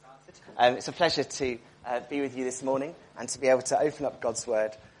It's a pleasure to be with you this morning and to be able to open up God's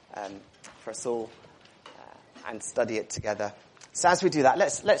Word for us all and study it together. So as we do that,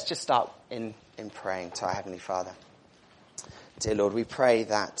 let's just start in praying to our Heavenly Father. Dear Lord, we pray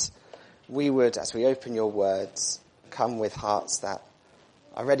that we would, as we open your words, come with hearts that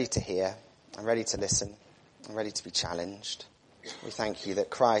are ready to hear and ready to listen and ready to be challenged. We thank you that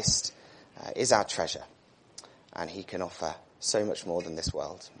Christ is our treasure and he can offer so much more than this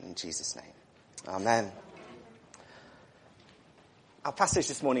world. In Jesus' name. Amen. Our passage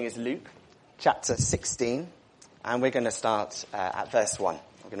this morning is Luke chapter 16, and we're going to start at verse 1.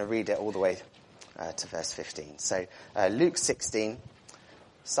 I'm going to read it all the way to verse 15. So Luke 16,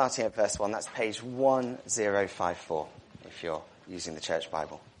 starting at verse 1, that's page 1054 if you're using the church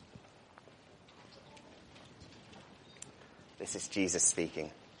Bible. This is Jesus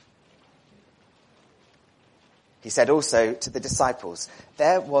speaking. He said also to the disciples,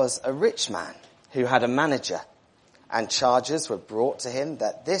 "There was a rich man who had a manager, and charges were brought to him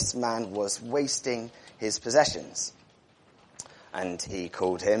that this man was wasting his possessions. And he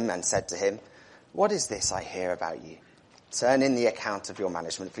called him and said to him, 'What is this I hear about you? Turn in the account of your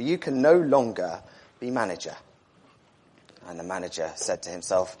management, for you can no longer be manager.' And the manager said to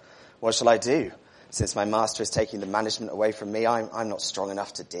himself, 'What shall I do? Since my master is taking the management away from me, I'm not strong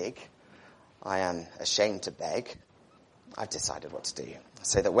enough to dig. I am ashamed to beg. I've decided what to do,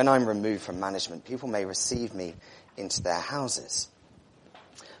 so that when I'm removed from management, people may receive me into their houses.'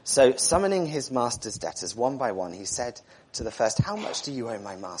 So summoning his master's debtors one by one, he said to the first, 'How much do you owe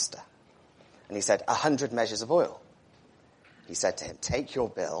my master?' And he said, 100 measures of oil. He said to him, 'Take your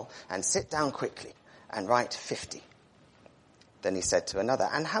bill and sit down quickly and write 50. Then he said to another,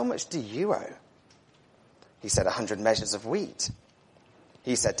 'And how much do you owe?' He said, 100 measures of wheat.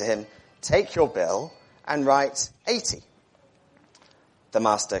 He said to him, 'Take your bill and write 80. The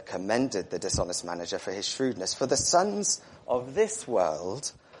master commended the dishonest manager for his shrewdness, for the sons of this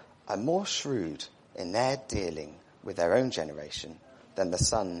world are more shrewd in their dealing with their own generation than the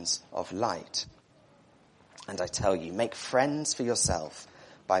sons of light. And I tell you, make friends for yourself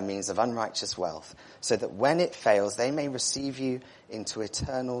by means of unrighteous wealth, so that when it fails, they may receive you into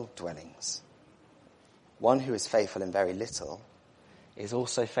eternal dwellings. One who is faithful in very little is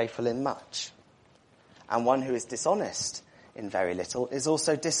also faithful in much. And one who is dishonest in very little is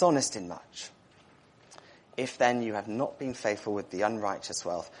also dishonest in much. If then you have not been faithful with the unrighteous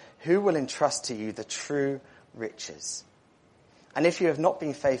wealth, who will entrust to you the true riches? And if you have not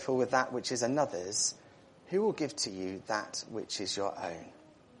been faithful with that which is another's, who will give to you that which is your own?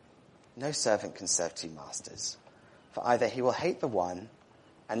 No servant can serve two masters, for either he will hate the one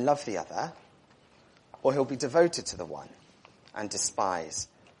and love the other, or he'll be devoted to the one and despise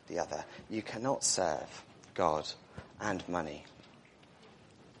the other. You cannot serve God and money."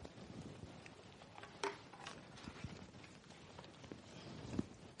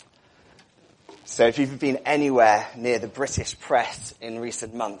 So if you've been anywhere near the British press in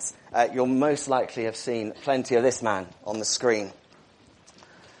recent months, you'll most likely have seen plenty of this man on the screen.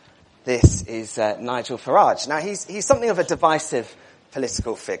 This is Nigel Farage. Now he's something of a divisive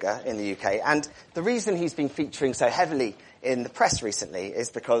political figure in the UK, and the reason he's been featuring so heavily in the press recently is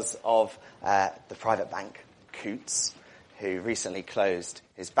because of the private bank, Coutts, who recently closed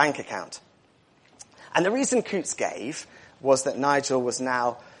his bank account. And the reason Coutts gave was that Nigel was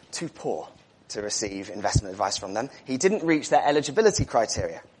now too poor to receive investment advice from them. He didn't reach their eligibility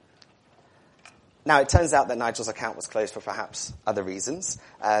criteria. Now, it turns out that Nigel's account was closed for perhaps other reasons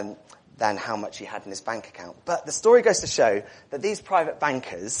than how much he had in his bank account. But the story goes to show that these private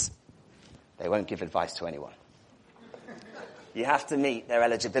bankers, they won't give advice to anyone. You have to meet their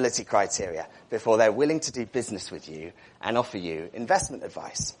eligibility criteria before they're willing to do business with you and offer you investment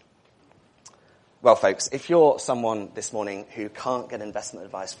advice. Well, folks, if you're someone this morning who can't get investment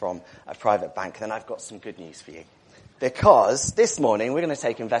advice from a private bank, then I've got some good news for you. Because this morning we're going to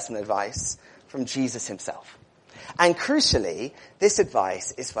take investment advice from Jesus himself. And crucially, this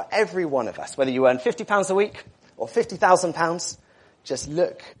advice is for every one of us. Whether you earn £50 a week or £50,000, just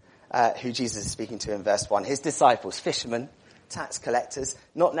look who Jesus is speaking to in verse 1. His disciples, fishermen, tax collectors,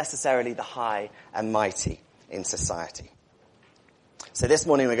 not necessarily the high and mighty in society. So this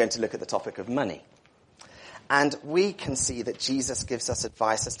morning we're going to look at the topic of money. And we can see that Jesus gives us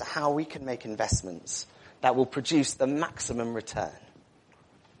advice as to how we can make investments that will produce the maximum return.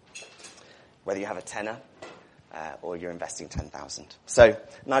 Whether you have a tenner or you're investing 10,000. So,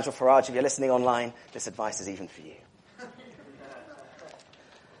 Nigel Farage, if you're listening online, this advice is even for you.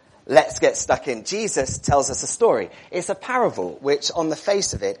 Let's get stuck in. Jesus tells us a story. It's a parable, which on the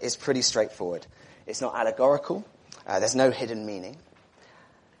face of it is pretty straightforward. It's not allegorical. There's no hidden meaning.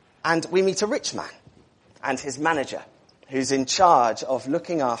 And we meet a rich man and his manager, who's in charge of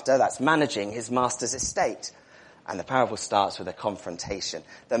looking after, that's managing his master's estate. And the parable starts with a confrontation.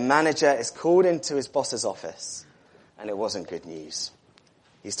 The manager is called into his boss's office, and it wasn't good news.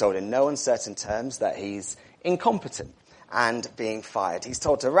 He's told in no uncertain terms that he's incompetent and being fired. He's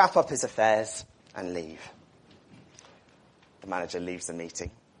told to wrap up his affairs and leave. The manager leaves the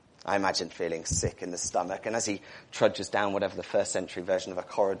meeting, I imagine feeling sick in the stomach, and as he trudges down whatever the first century version of a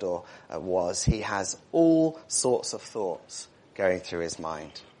corridor was, he has all sorts of thoughts going through his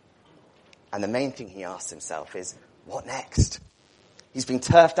mind. And the main thing he asks himself is, what next? He's been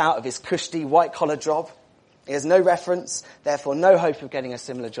turfed out of his cushy white-collar job. He has no reference, therefore no hope of getting a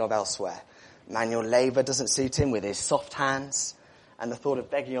similar job elsewhere. Manual labour doesn't suit him with his soft hands, and the thought of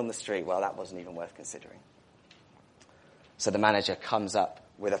begging on the street, well, that wasn't even worth considering. So the manager comes up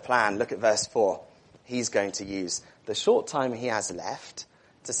with a plan. Look at verse 4. He's going to use the short time he has left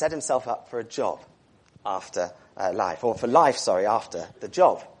to set himself up for a job after after the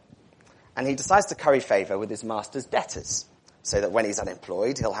job. And he decides to curry favour with his master's debtors, so that when he's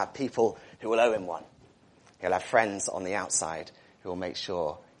unemployed, he'll have people who will owe him one. He'll have friends on the outside who will make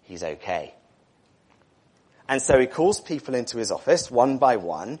sure he's okay. And so he calls people into his office, one by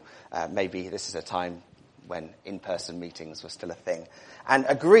one. Maybe this is a time when in-person meetings were still a thing, and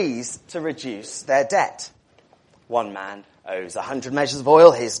agrees to reduce their debt. One man owes 100 measures of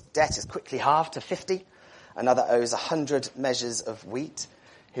oil. His debt is quickly halved to 50. Another owes 100 measures of wheat.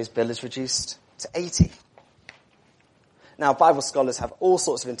 His bill is reduced to 80. Now, Bible scholars have all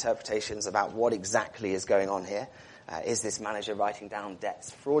sorts of interpretations about what exactly is going on here. Is this manager writing down debts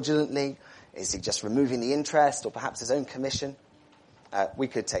fraudulently? Is he just removing the interest, or perhaps his own commission? We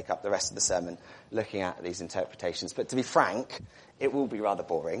could take up the rest of the sermon looking at these interpretations. But to be frank, it will be rather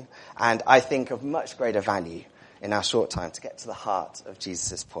boring, and I think of much greater value in our short time to get to the heart of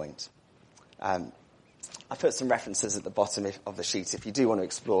Jesus' point. I put some references at the bottom of the sheet if you do want to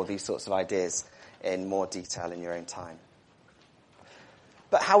explore these sorts of ideas in more detail in your own time.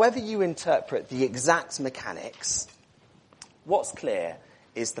 But however you interpret the exact mechanics, what's clear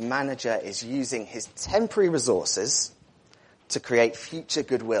is the manager is using his temporary resources to create future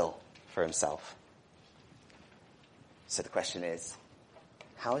goodwill for himself. So the question is,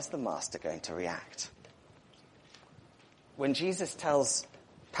 how is the master going to react? When Jesus tells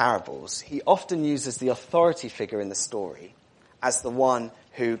parables, he often uses the authority figure in the story as the one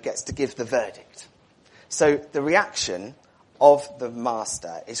who gets to give the verdict. So the reaction of the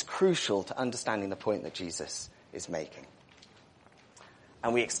master is crucial to understanding the point that Jesus is making.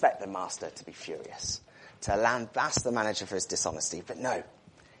 And we expect the master to be furious, to lambast the manager for his dishonesty. But no,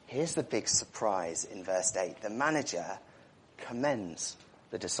 here's the big surprise in verse 8. The manager commends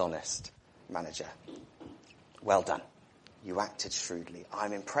the dishonest manager. Well done. You acted shrewdly.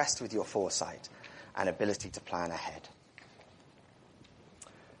 I'm impressed with your foresight and ability to plan ahead.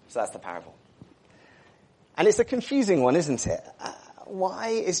 So that's the parable. And it's a confusing one, isn't it? Why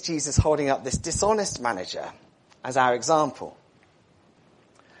is Jesus holding up this dishonest manager as our example?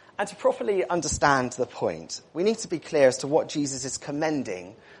 And to properly understand the point, we need to be clear as to what Jesus is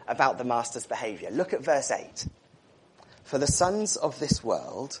commending about the master's behaviour. Look at verse 8. For the sons of this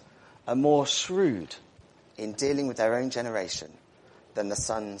world are more shrewd in dealing with their own generation than the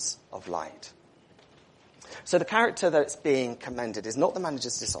sons of light. So the character that's being commended is not the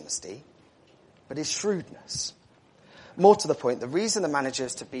manager's dishonesty, but his shrewdness. More to the point, the reason the manager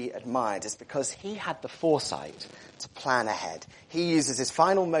is to be admired is because he had the foresight to plan ahead. He uses his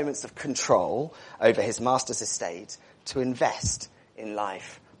final moments of control over his master's estate to invest in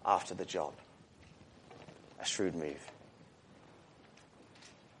life after the job. A shrewd move.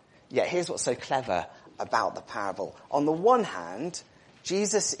 Yet here's what's so clever about the parable. On the one hand,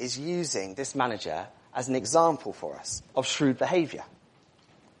 Jesus is using this manager as an example for us of shrewd behaviour.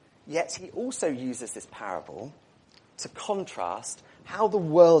 Yet he also uses this parable to contrast how the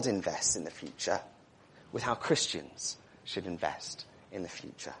world invests in the future with how Christians should invest in the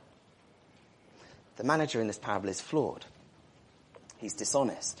future. The manager in this parable is flawed. He's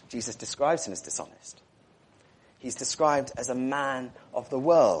dishonest. Jesus describes him as dishonest. He's described as a man of the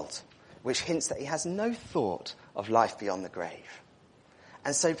world, which hints that he has no thought of life beyond the grave.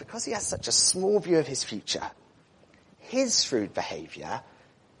 And so because he has such a small view of his future, his shrewd behaviour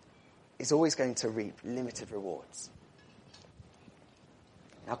is always going to reap limited rewards.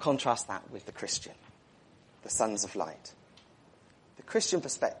 Now contrast that with the Christian, the sons of light. The Christian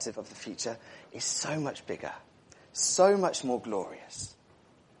perspective of the future is so much bigger, so much more glorious.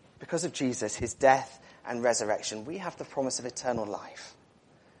 Because of Jesus, his death and resurrection, we have the promise of eternal life.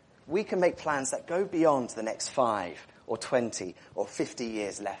 We can make plans that go beyond the next 5 or 20 or 50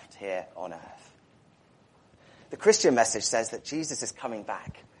 years left here on earth. The Christian message says that Jesus is coming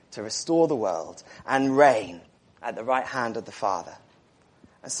back to restore the world and reign at the right hand of the Father.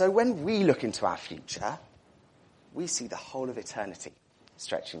 And so when we look into our future, we see the whole of eternity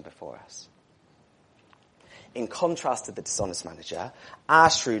stretching before us. In contrast to the dishonest manager, our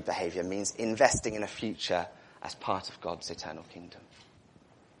shrewd behavior means investing in a future as part of God's eternal kingdom.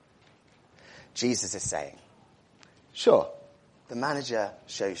 Jesus is saying, sure, the manager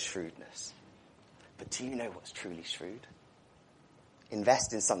shows shrewdness, but do you know what's truly shrewd?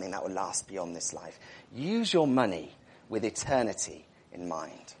 Invest in something that will last beyond this life. Use your money with eternity in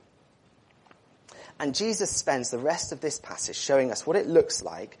mind. And Jesus spends the rest of this passage showing us what it looks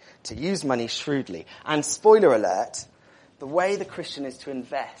like to use money shrewdly. And spoiler alert, the way the Christian is to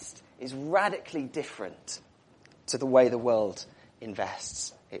invest is radically different to the way the world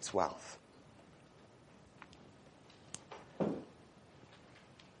invests its wealth.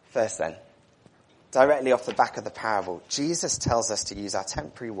 First then, directly off the back of the parable, Jesus tells us to use our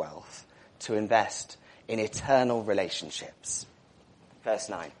temporary wealth to invest in eternal relationships. Verse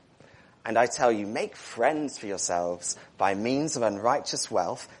 9. And I tell you, make friends for yourselves by means of unrighteous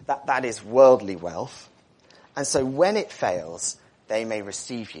wealth, that is worldly wealth, and so when it fails, they may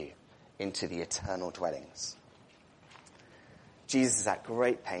receive you into the eternal dwellings. Jesus is at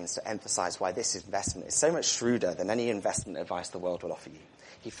great pains to emphasize why this investment is so much shrewder than any investment advice the world will offer you.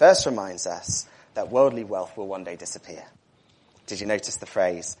 He first reminds us that worldly wealth will one day disappear. Did you notice the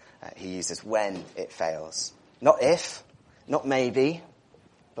phrase he uses, when it fails? Not if, not maybe,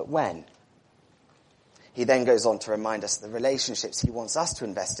 but when. He then goes on to remind us that the relationships he wants us to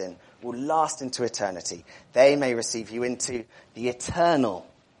invest in will last into eternity. They may receive you into the eternal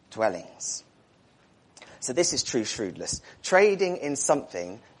dwellings. So this is true shrewdness. Trading in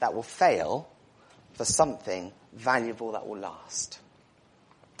something that will fail for something valuable that will last.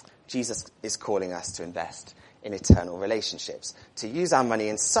 Jesus is calling us to invest in eternal relationships, to use our money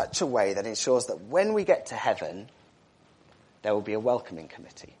in such a way that ensures that when we get to heaven, there will be a welcoming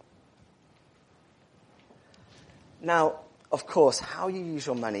committee. Now, of course, how you use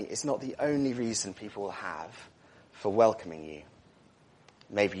your money is not the only reason people will have for welcoming you.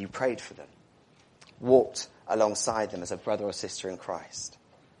 Maybe you prayed for them, walked alongside them as a brother or sister in Christ.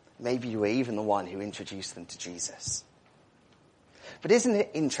 Maybe you were even the one who introduced them to Jesus. But isn't it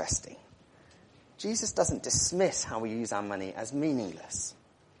interesting? Jesus doesn't dismiss how we use our money as meaningless.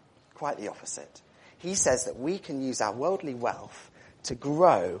 Quite the opposite. He says that we can use our worldly wealth to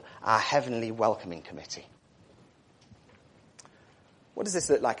grow our heavenly welcoming committee. What does this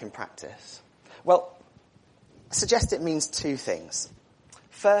look like in practice? Well, I suggest it means two things.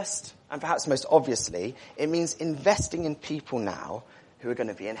 First, and perhaps most obviously, it means investing in people now who are going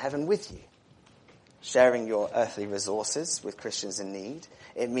to be in heaven with you. Sharing your earthly resources with Christians in need.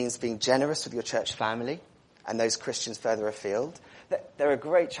 It means being generous with your church family and those Christians further afield. There are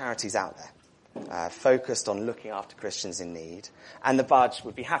great charities out there focused on looking after Christians in need. And the Budge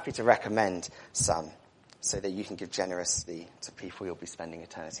would be happy to recommend some so that you can give generously to people you'll be spending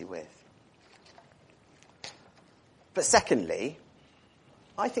eternity with. But secondly,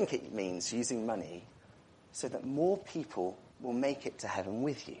 I think it means using money so that more people will make it to heaven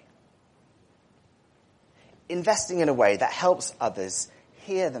with you. Investing in a way that helps others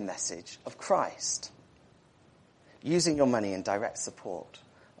hear the message of Christ. Using your money in direct support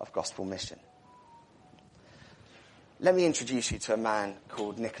of gospel mission. Let me introduce you to a man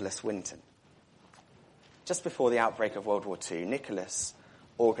called Nicholas Winton. Just before the outbreak of World War II, Nicholas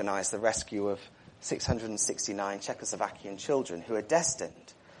organized the rescue of 669 Czechoslovakian children who were destined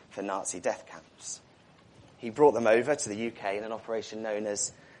for Nazi death camps. He brought them over to the UK in an operation known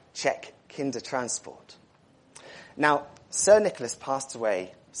as Czech Kindertransport. Now, Sir Nicholas passed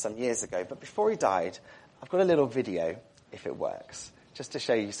away some years ago, but before he died, I've got a little video, if it works, just to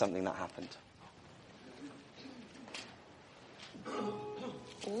show you something that happened.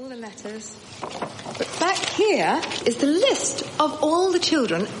 All the letters. But back here is the list of all the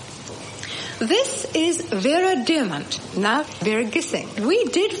children. This is Vera Diamant, now Vera Gissing. We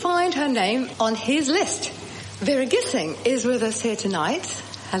did find her name on his list. Vera Gissing is with us here tonight.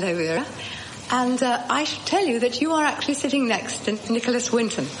 Hello, Vera. And I should tell you that you are actually sitting next to Nicholas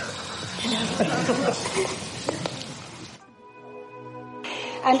Winton.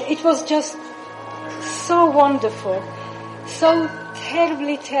 And it was just so wonderful, so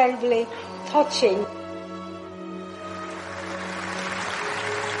terribly, terribly touching.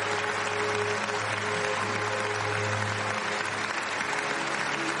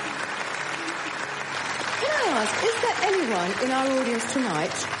 Can I ask, is there anyone in our audience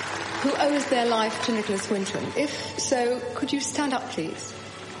tonight who owes their life to Nicholas Winton? If so, could you stand up, please?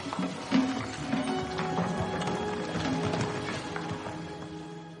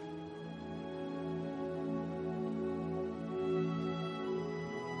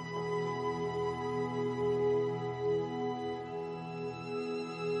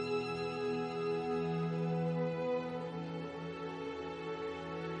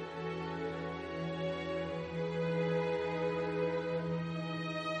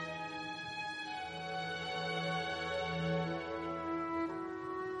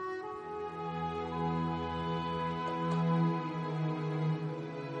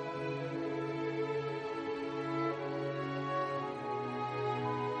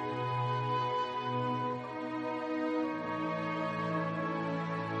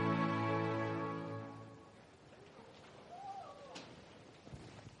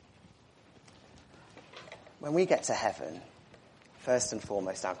 When we get to heaven, first and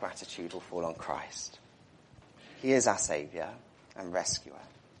foremost, our gratitude will fall on Christ. He is our Saviour and Rescuer.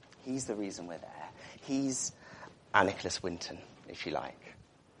 He's the reason we're there. He's our Nicholas Winton, if you like.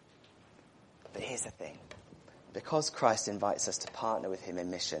 But here's the thing. Because Christ invites us to partner with him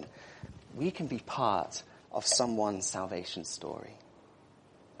in mission, we can be part of someone's salvation story.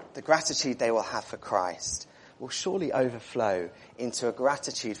 The gratitude they will have for Christ will surely overflow into a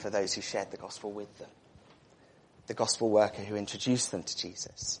gratitude for those who shared the gospel with them. The gospel worker who introduced them to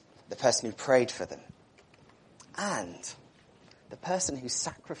Jesus, the person who prayed for them, and the person who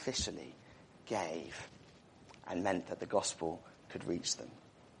sacrificially gave and meant that the gospel could reach them.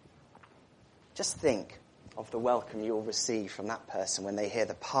 Just think of the welcome you'll receive from that person when they hear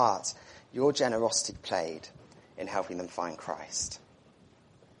the part your generosity played in helping them find Christ.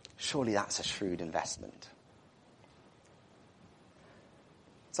 Surely that's a shrewd investment.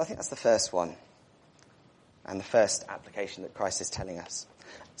 So I think that's the first one. And the first application that Christ is telling us.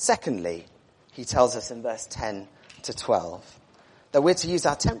 Secondly, he tells us in verse 10 to 12 that we're to use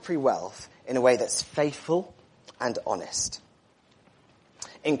our temporary wealth in a way that's faithful and honest.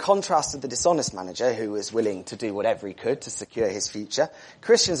 In contrast to the dishonest manager who was willing to do whatever he could to secure his future,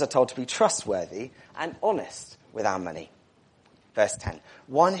 Christians are told to be trustworthy and honest with our money. Verse 10,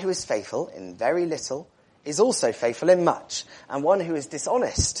 one who is faithful in very little is also faithful in much, and one who is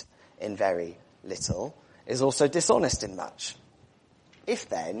dishonest in very little is also dishonest in much. If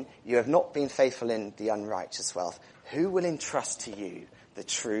then you have not been faithful in the unrighteous wealth, who will entrust to you the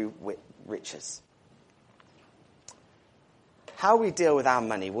true riches? How we deal with our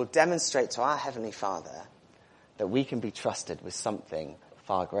money will demonstrate to our Heavenly Father that we can be trusted with something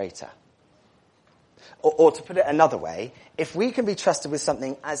far greater. Or to put it another way, if we can be trusted with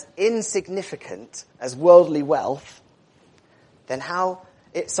something as insignificant as worldly wealth, then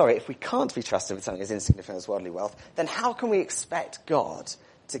if we can't be trusted with something as insignificant as worldly wealth, then how can we expect God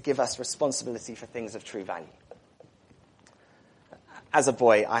to give us responsibility for things of true value? As a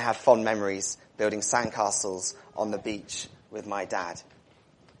boy, I have fond memories building sandcastles on the beach with my dad.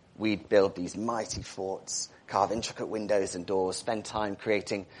 We'd build these mighty forts, carve intricate windows and doors, spend time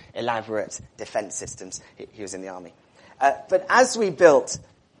creating elaborate defense systems. He was in the army. But as we built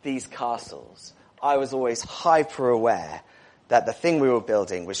these castles, I was always hyper aware that the thing we were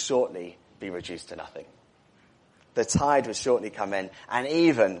building would shortly be reduced to nothing. The tide would shortly come in, and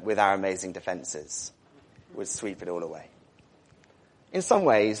even with our amazing defences, would sweep it all away. In some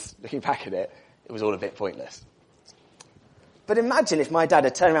ways, looking back at it, it was all a bit pointless. But imagine if my dad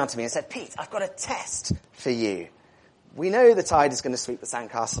had turned around to me and said, Pete, I've got a test for you. We know the tide is going to sweep the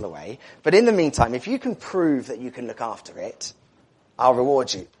sandcastle away, but in the meantime, if you can prove that you can look after it, I'll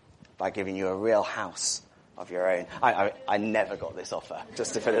reward you by giving you a real house of your own. I never got this offer,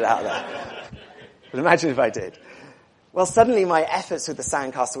 just to put it out there. But imagine if I did. Well, suddenly my efforts with the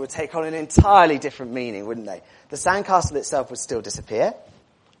sandcastle would take on an entirely different meaning, wouldn't they? The sandcastle itself would still disappear,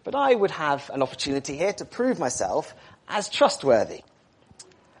 but I would have an opportunity here to prove myself as trustworthy.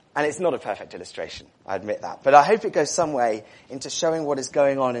 And it's not a perfect illustration, I admit that, but I hope it goes some way into showing what is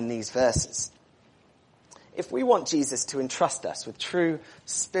going on in these verses. If we want Jesus to entrust us with true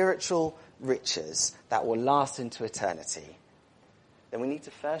spiritual riches that will last into eternity, then we need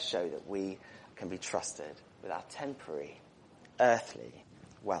to first show that we can be trusted with our temporary, earthly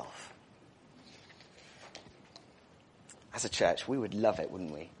wealth. As a church, we would love it,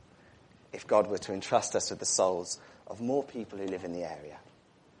 wouldn't we, if God were to entrust us with the souls of more people who live in the area.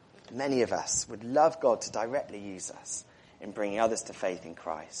 Many of us would love God to directly use us in bringing others to faith in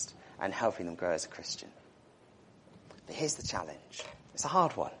Christ and helping them grow as a Christian. But here's the challenge. It's a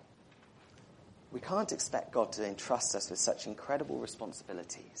hard one. We can't expect God to entrust us with such incredible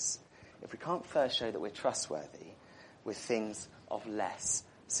responsibilities if we can't first show that we're trustworthy with things of less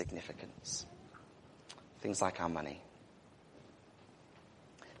significance. Things like our money.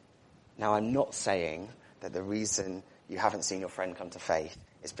 Now, I'm not saying that the reason you haven't seen your friend come to faith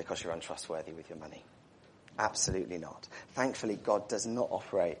is because you're untrustworthy with your money. Absolutely not. Thankfully, God does not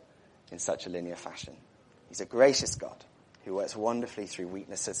operate in such a linear fashion. He's a gracious God who works wonderfully through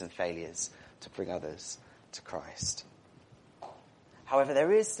weaknesses and failures to bring others to Christ. However,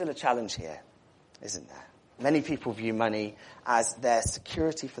 there is still a challenge here, isn't there? Many people view money as their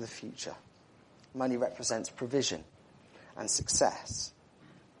security for the future. Money represents provision and success.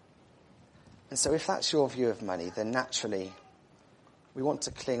 And so if that's your view of money, then naturally we want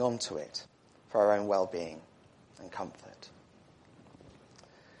to cling on to it for our own well-being and comfort.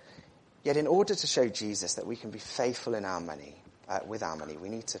 Yet in order to show Jesus that we can be faithful in our money, with our money, we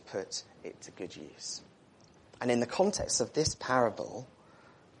need to put it to good use. And in the context of this parable,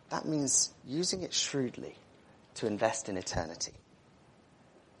 that means using it shrewdly to invest in eternity.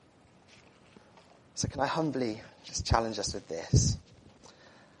 So can I humbly just challenge us with this?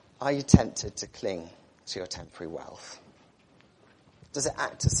 Are you tempted to cling to your temporary wealth? Does it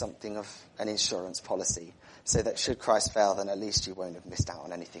act as something of an insurance policy so that should Christ fail, then at least you won't have missed out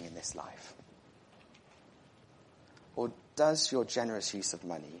on anything in this life? Or does your generous use of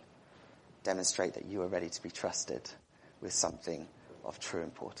money demonstrate that you are ready to be trusted with something of true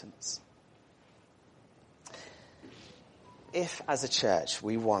importance? If, as a church,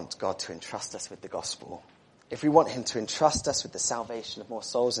 we want God to entrust us with the gospel, if we want him to entrust us with the salvation of more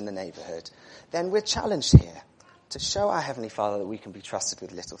souls in the neighbourhood, then we're challenged here to show our Heavenly Father that we can be trusted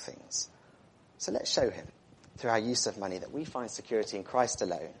with little things. So let's show him, through our use of money, that we find security in Christ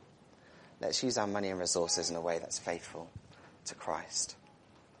alone. Let's use our money and resources in a way that's faithful to Christ.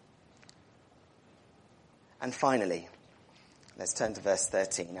 And finally, let's turn to verse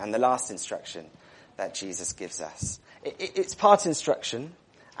 13, and the last instruction that Jesus gives us. It's part instruction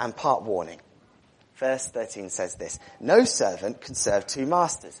and part warning. Verse 13 says this: "No servant can serve two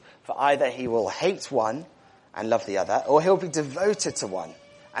masters, for either he will hate one and love the other, or he'll be devoted to one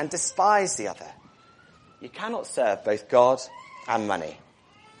and despise the other. You cannot serve both God and money."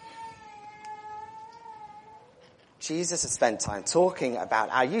 Jesus has spent time talking about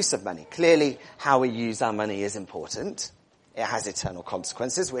our use of money. Clearly, how we use our money is important. It has eternal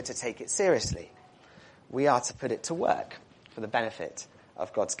consequences. We're to take it seriously. We are to put it to work for the benefit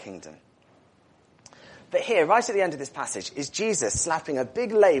of God's kingdom. But here, right at the end of this passage, is Jesus slapping a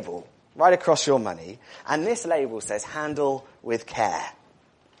big label right across your money, and this label says, "Handle with care."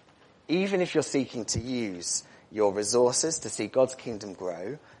 Even if you're seeking to use your resources to see God's kingdom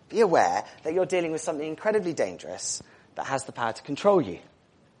grow, be aware that you're dealing with something incredibly dangerous that has the power to control you.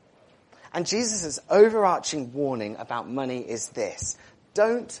 And Jesus' overarching warning about money is this: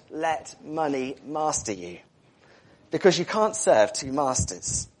 don't let money master you, because you can't serve two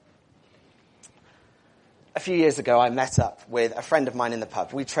masters. A few years ago, I met up with a friend of mine in the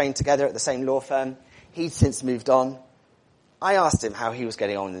pub. We trained together at the same law firm. He'd since moved on. I asked him how he was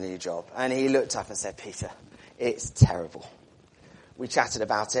getting on in the new job, and he looked up and said, "Peter, it's terrible." We chatted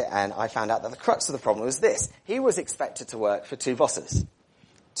about it, and I found out that the crux of the problem was this: he was expected to work for two bosses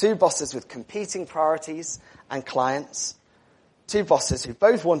with competing priorities and clients, two bosses who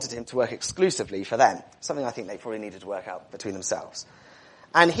both wanted him to work exclusively for them, something I think they probably needed to work out between themselves.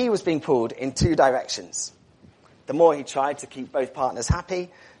 And he was being pulled in two directions. The more he tried to keep both partners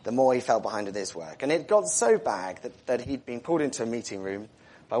happy, the more he fell behind with his work. And it got so bad that he'd been pulled into a meeting room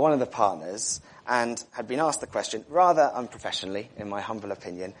by one of the partners and had been asked the question, rather unprofessionally, in my humble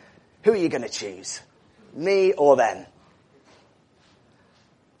opinion, "Who are you going to choose, me or them?"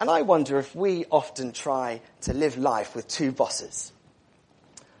 And I wonder if we often try to live life with two bosses.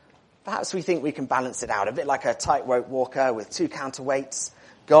 Perhaps we think we can balance it out, a bit like a tightrope walker with two counterweights.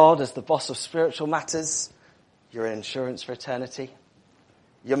 God as the boss of spiritual matters, your insurance for eternity.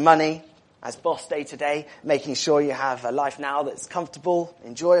 Your money as boss day to day, making sure you have a life now that's comfortable,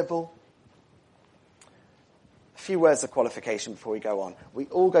 enjoyable. A few words of qualification before we go on. We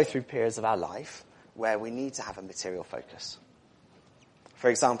all go through periods of our life where we need to have a material focus. For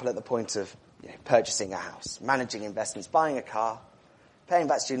example, at the point of purchasing a house, managing investments, buying a car, paying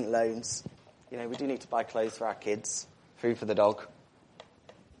back student loans. We do need to buy clothes for our kids, food for the dog.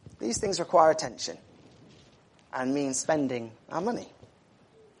 These things require attention and mean spending our money.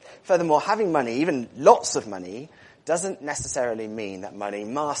 Furthermore, having money, even lots of money, doesn't necessarily mean that money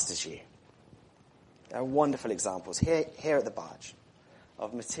masters you. There are wonderful examples here at the Barge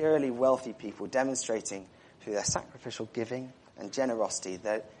of materially wealthy people demonstrating through their sacrificial giving and generosity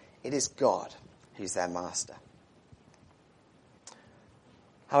that it is God who's their master.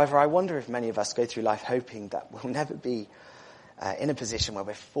 However, I wonder if many of us go through life hoping that we'll never be in a position where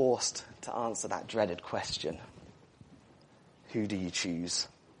we're forced to answer that dreaded question. Who do you choose?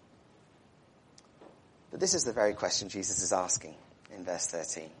 But this is the very question Jesus is asking in verse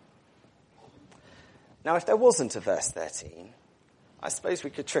 13. Now, if there wasn't a verse 13, I suppose we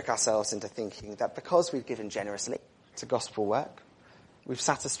could trick ourselves into thinking that because we've given generously to gospel work, we've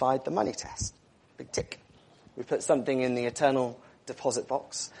satisfied the money test. Big tick. We've put something in the eternal deposit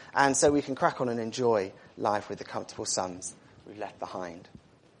box, and so we can crack on and enjoy life with the comfortable sums we've left behind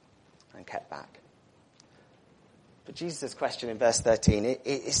and kept back. But Jesus' question in verse 13, it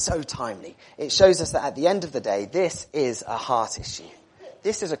is so timely. It shows us that at the end of the day, this is a heart issue.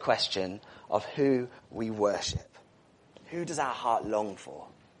 This is a question of who we worship. Who does our heart long for?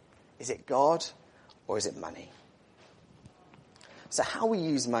 Is it God or is it money? So how we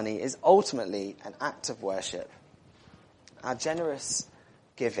use money is ultimately an act of worship. Our generous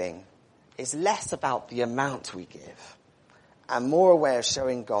giving is less about the amount we give and more a way of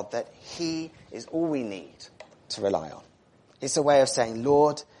showing God that he is all we need to rely on. It's a way of saying,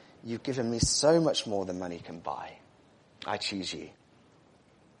 Lord, you've given me so much more than money can buy. I choose you.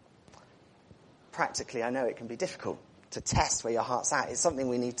 Practically, I know it can be difficult to test where your heart's at. It's something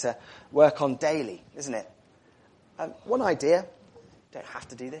we need to work on daily, isn't it? One idea, don't have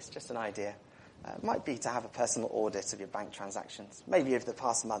to do this, just an idea, might be to have a personal audit of your bank transactions, maybe over the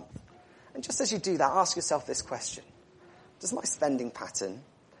past month. And just as you do that, ask yourself this question. Does my spending pattern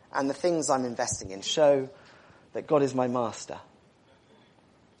and the things I'm investing in show that God is my master?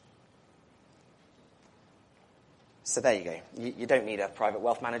 So there you go. You don't need a private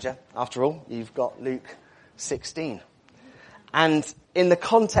wealth manager. After all, you've got Luke 16. And in the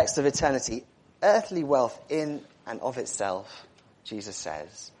context of eternity, earthly wealth in and of itself, Jesus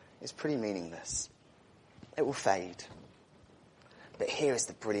says, is pretty meaningless. It will fade. But here is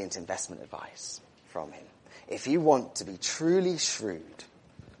the brilliant investment advice from him. If you want to be truly shrewd,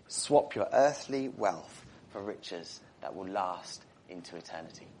 swap your earthly wealth for riches that will last into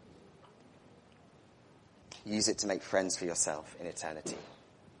eternity. Use it to make friends for yourself in eternity.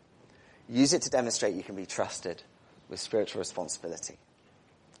 Use it to demonstrate you can be trusted with spiritual responsibility.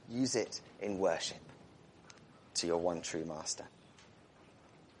 Use it in worship to your one true master.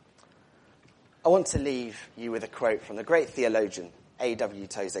 I want to leave you with a quote from the great theologian, A.W.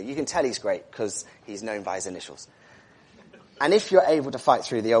 Tozer. You can tell he's great because he's known by his initials. And if you're able to fight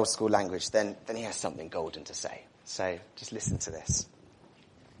through the old school language, then he has something golden to say. So just listen to this.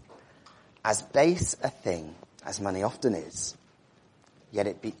 As base a thing as money often is, yet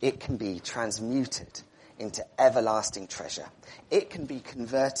it can be transmuted into everlasting treasure. It can be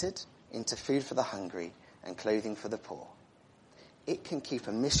converted into food for the hungry and clothing for the poor. It can keep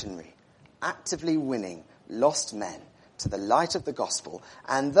a missionary actively winning lost men to the light of the gospel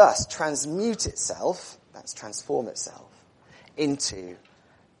and thus transform itself into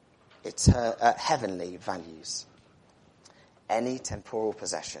heavenly values. Any temporal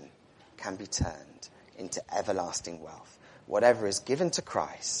possession can be turned into everlasting wealth. Whatever is given to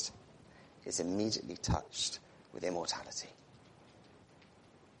Christ is immediately touched with immortality.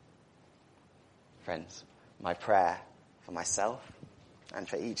 Friends, my prayer for myself and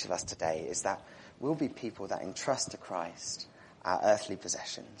for each of us today is that we'll be people that entrust to Christ our earthly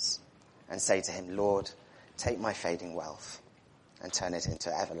possessions and say to him, Lord, take my fading wealth and turn it into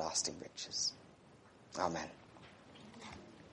everlasting riches. Amen.